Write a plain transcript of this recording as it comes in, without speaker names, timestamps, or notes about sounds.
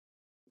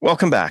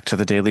Welcome back to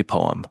the Daily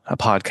Poem, a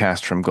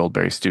podcast from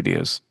Goldberry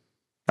Studios.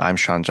 I'm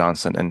Sean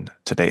Johnson, and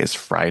today is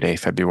Friday,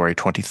 February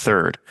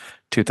 23rd,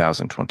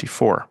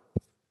 2024.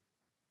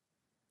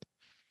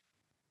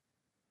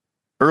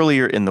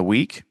 Earlier in the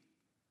week,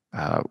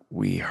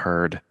 we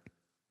heard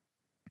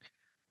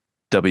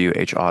W.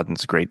 H.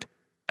 Auden's great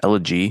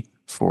elegy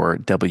for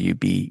W.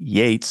 B.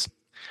 Yeats.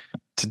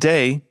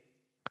 Today,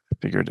 I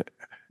figured it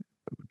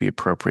would be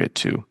appropriate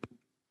to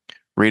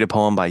read a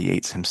poem by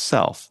Yeats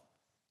himself.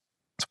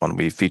 It's one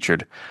we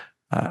featured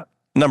a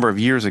number of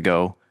years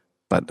ago,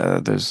 but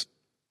there's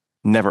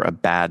never a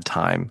bad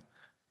time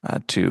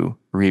to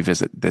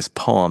revisit this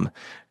poem,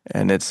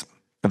 and it's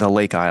The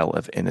Lake Isle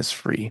of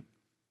Innisfree.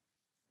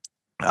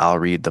 I'll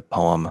read the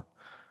poem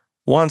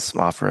once,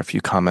 offer a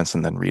few comments,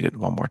 and then read it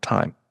one more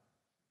time.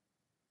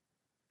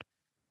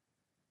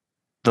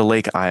 The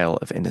Lake Isle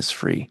of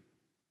Innisfree.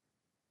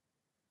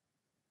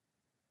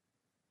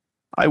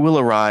 I will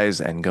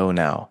arise and go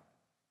now,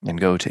 and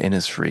go to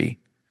Innisfree,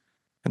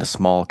 and a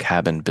small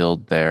cabin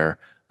build there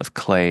of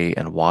clay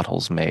and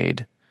wattles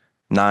made.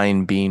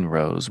 9 bean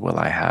rows will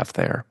I have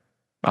there,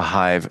 a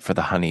hive for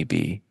the honey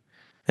bee,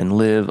 and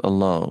live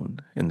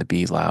alone in the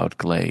bee-loud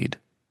glade.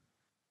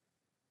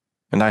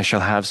 And I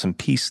shall have some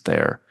peace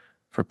there,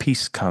 for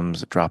peace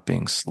comes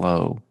dropping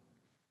slow,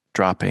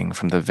 dropping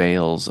from the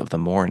vales of the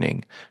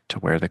morning to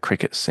where the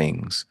cricket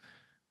sings.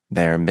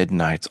 There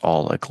midnight's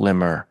all a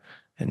glimmer,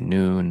 and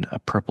noon a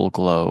purple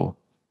glow,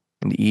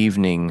 and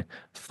evening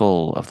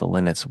full of the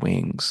linnet's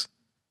wings.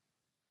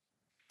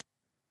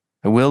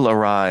 I will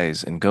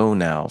arise and go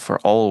now, for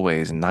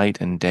always,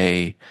 night and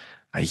day,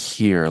 I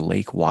hear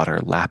lake water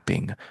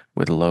lapping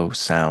with low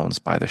sounds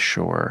by the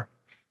shore,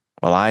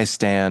 while I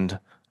stand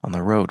on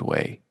the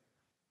roadway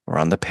or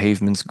on the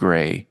pavement's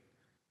gray.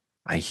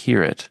 I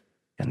hear it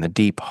in the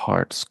deep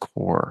heart's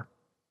core.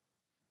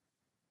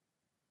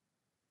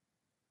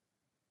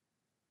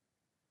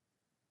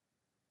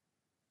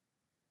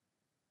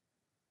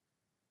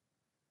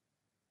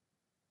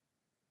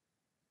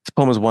 This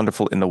poem is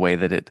wonderful in the way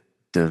that it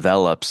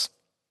develops.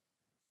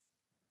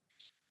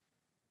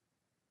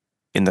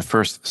 In the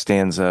first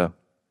stanza,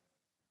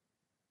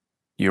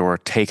 you're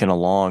taken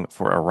along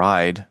for a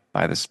ride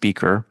by the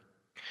speaker.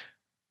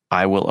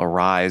 I will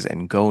arise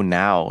and go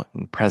now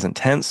in present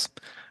tense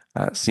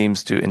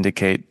seems to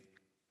indicate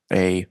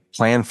a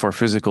plan for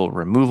physical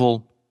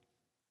removal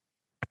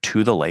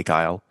to the lake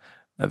isle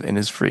of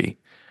Innisfree.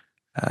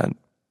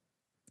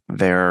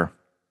 There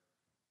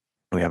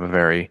we have a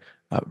very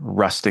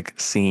rustic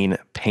scene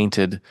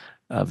painted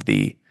of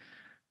the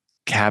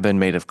cabin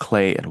made of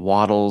clay and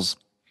wattles,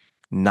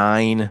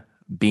 9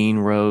 bean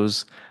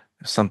rows,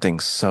 something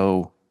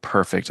so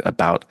perfect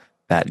about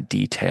that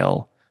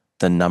detail,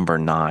 the number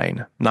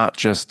 9, not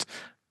just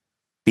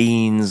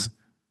beans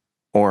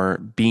or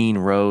bean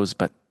rows,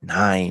 but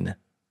 9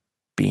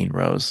 bean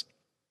rows.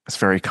 It's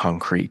very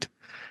concrete.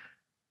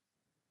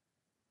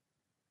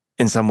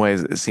 In some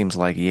ways, it seems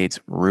like Yeats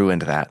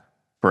ruined that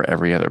for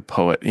every other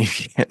poet.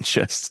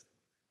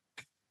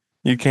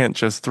 You can't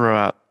just throw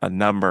out a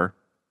number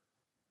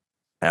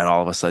and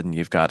all of a sudden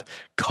you've got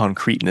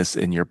concreteness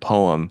in your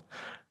poem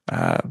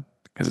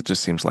because it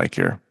just seems like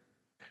you're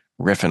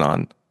riffing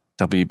on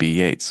W.B.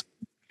 Yeats.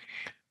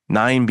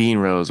 9 bean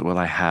rows will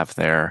I have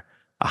there,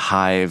 a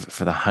hive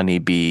for the honey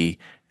bee,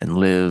 and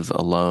live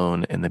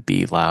alone in the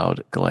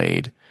bee-loud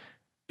glade.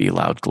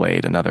 Bee-loud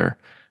glade, another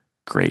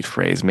great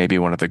phrase, maybe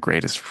one of the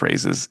greatest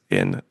phrases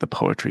in the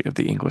poetry of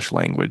the English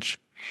language.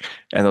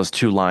 And those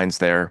 2 lines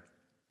there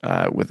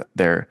with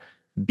their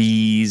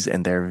B's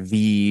and their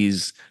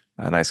V's,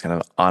 a nice kind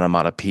of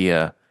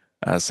onomatopoeia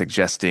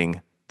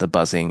suggesting the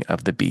buzzing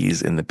of the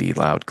bees in the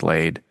bee-loud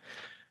glade.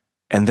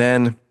 And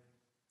then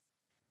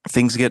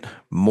things get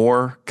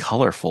more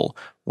colorful.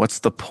 What's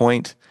the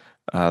point?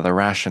 The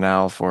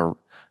rationale for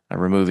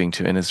removing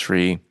to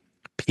Innisfree?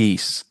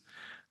 Peace.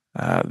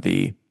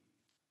 The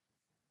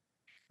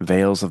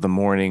veils of the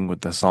morning with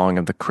the song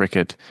of the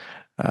cricket,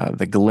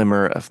 the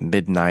glimmer of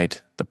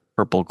midnight, the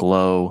purple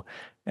glow,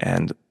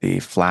 and the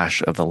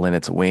flash of the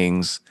linnet's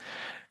wings.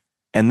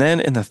 And then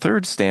in the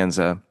third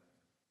stanza,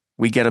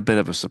 we get a bit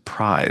of a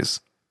surprise.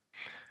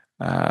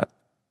 Or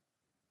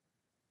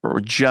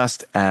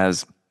just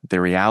as the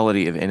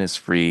reality of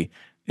Innisfree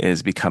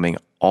is becoming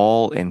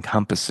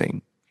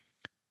all-encompassing.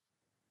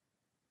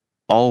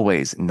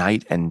 Always,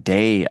 night and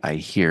day, I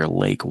hear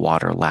lake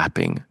water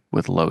lapping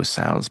with low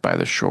sounds by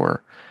the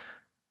shore.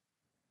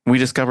 We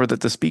discover that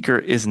the speaker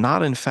is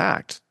not, in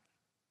fact,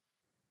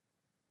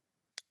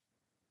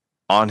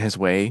 on his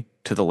way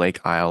to the lake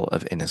isle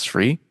of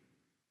Innisfree,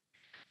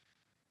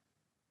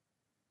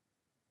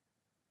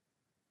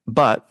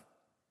 but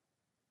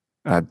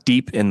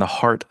deep in the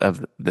heart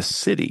of the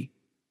city,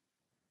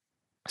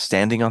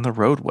 standing on the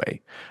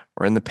roadway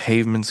or in the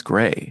pavement's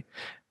gray,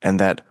 and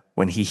that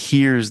when he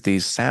hears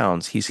these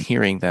sounds, he's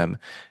hearing them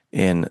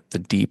in the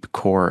deep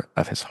core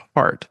of his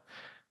heart,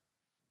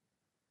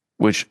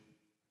 which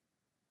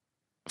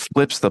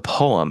flips the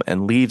poem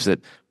and leaves it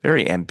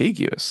very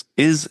ambiguous.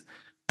 Is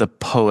the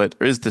poet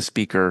or is the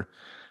speaker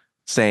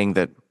saying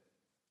that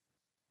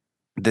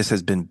this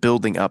has been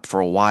building up for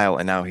a while,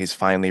 and now he's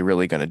finally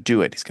really going to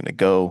do it. He's going to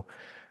go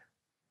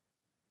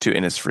to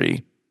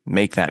Innisfree,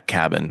 make that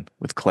cabin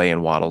with clay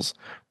and wattles.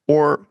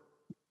 Or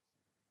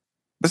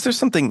is there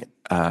something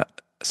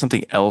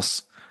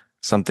else,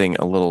 something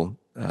a little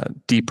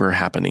deeper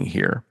happening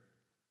here?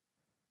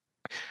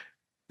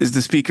 Is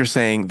the speaker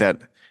saying that,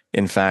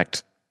 in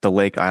fact, the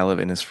Lake Isle of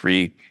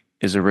Innisfree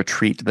is a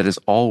retreat that is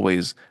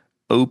always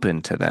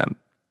open to them?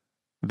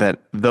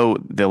 That though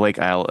the Lake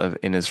Isle of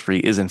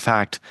Innisfree is, in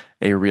fact,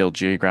 a real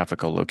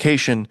geographical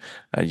location,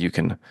 you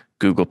can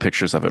Google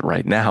pictures of it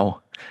right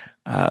now.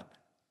 Uh,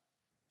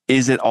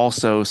 is it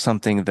also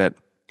something that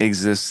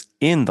exists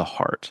in the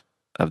heart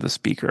of the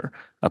speaker,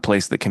 a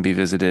place that can be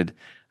visited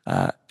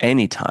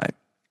anytime,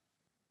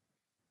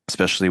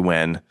 especially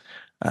when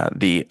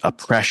the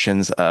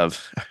oppressions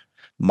of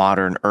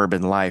modern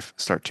urban life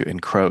start to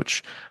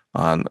encroach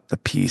on the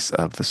peace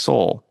of the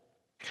soul?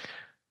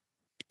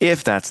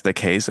 If that's the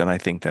case, and I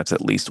think that's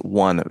at least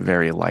one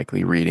very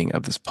likely reading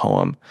of this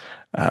poem,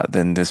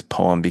 then this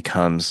poem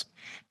becomes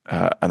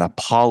an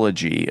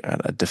apology,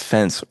 a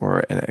defense,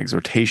 or an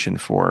exhortation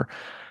for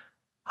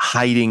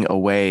hiding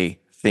away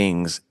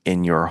things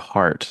in your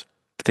heart,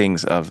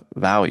 things of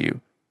value.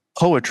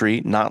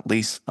 Poetry, not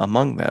least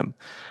among them.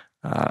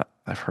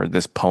 I've heard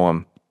this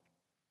poem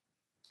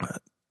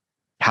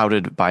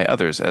touted by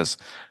others as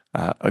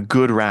a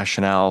good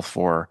rationale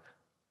for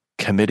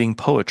committing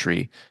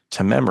poetry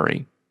to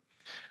memory.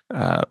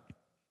 Uh,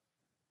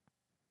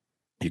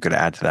 you could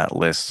add to that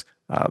list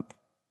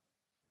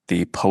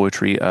the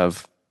poetry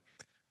of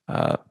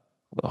the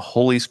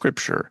Holy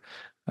Scripture,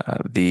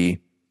 the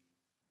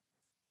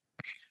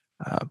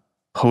uh,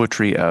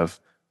 poetry of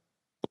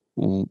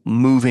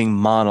moving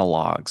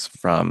monologues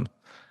from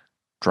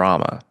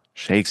drama,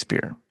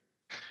 Shakespeare,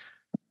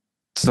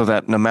 so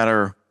that no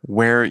matter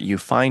where you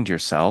find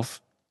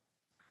yourself,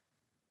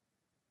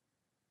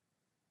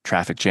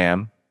 traffic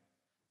jam,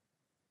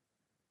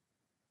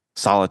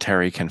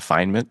 solitary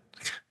confinement,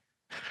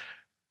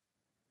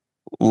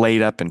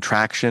 laid up in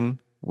traction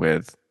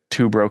with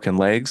two broken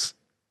legs,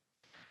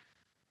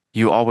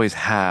 you always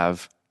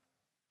have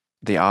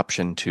the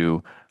option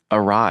to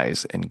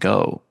arise and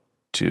go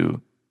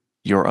to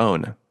your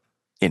own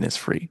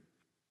Innisfree.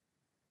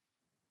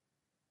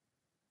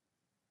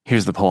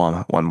 Here's the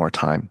poem one more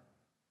time.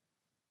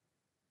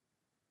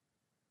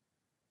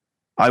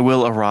 I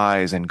will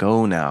arise and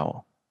go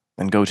now,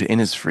 and go to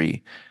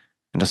Innisfree,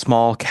 and a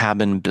small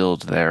cabin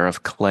build there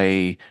of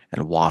clay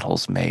and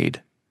wattles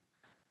made.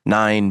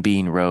 9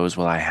 bean rows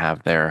will I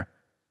have there,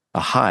 a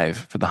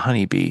hive for the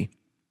honey bee,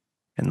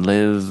 and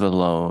live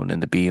alone in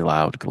the bee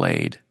loud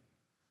glade.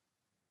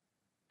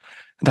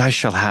 And I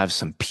shall have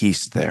some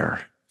peace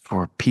there,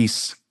 for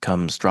peace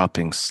comes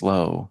dropping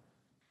slow,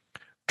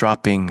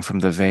 dropping from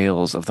the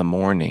vales of the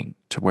morning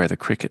to where the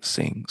cricket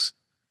sings.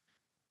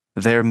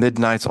 There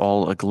midnight's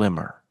all a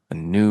glimmer,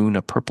 and noon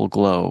a purple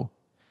glow,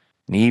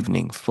 and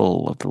evening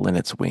full of the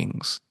linnet's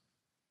wings.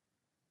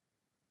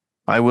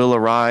 I will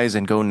arise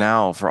and go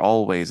now, for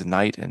always,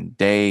 night and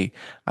day,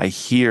 I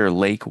hear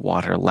lake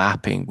water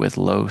lapping with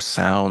low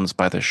sounds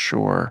by the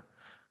shore.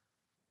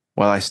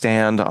 While I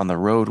stand on the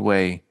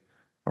roadway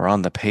or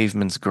on the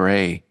pavement's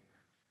gray,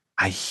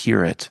 I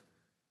hear it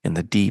in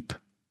the deep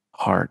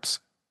heart's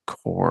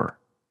core.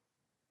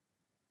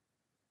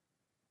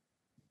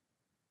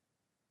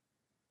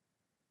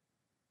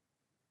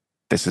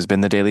 This has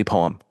been the Daily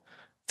Poem.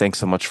 Thanks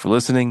so much for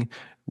listening.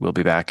 We'll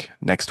be back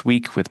next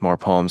week with more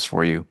poems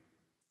for you.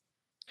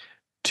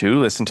 To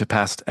listen to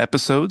past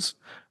episodes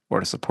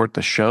or to support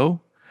the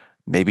show,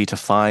 maybe to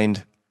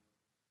find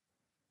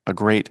a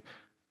great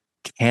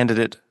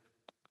candidate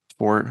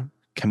for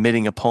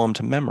committing a poem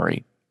to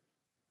memory,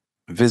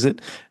 visit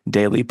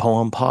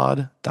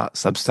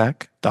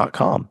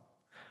dailypoempod.substack.com.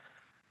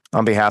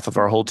 On behalf of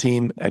our whole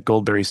team at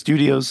Goldberry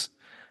Studios,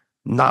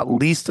 not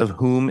least of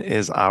whom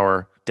is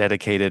our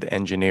dedicated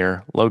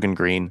engineer, Logan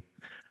Green,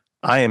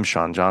 I am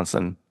Sean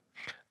Johnson.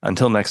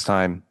 Until next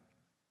time,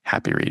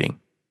 happy reading.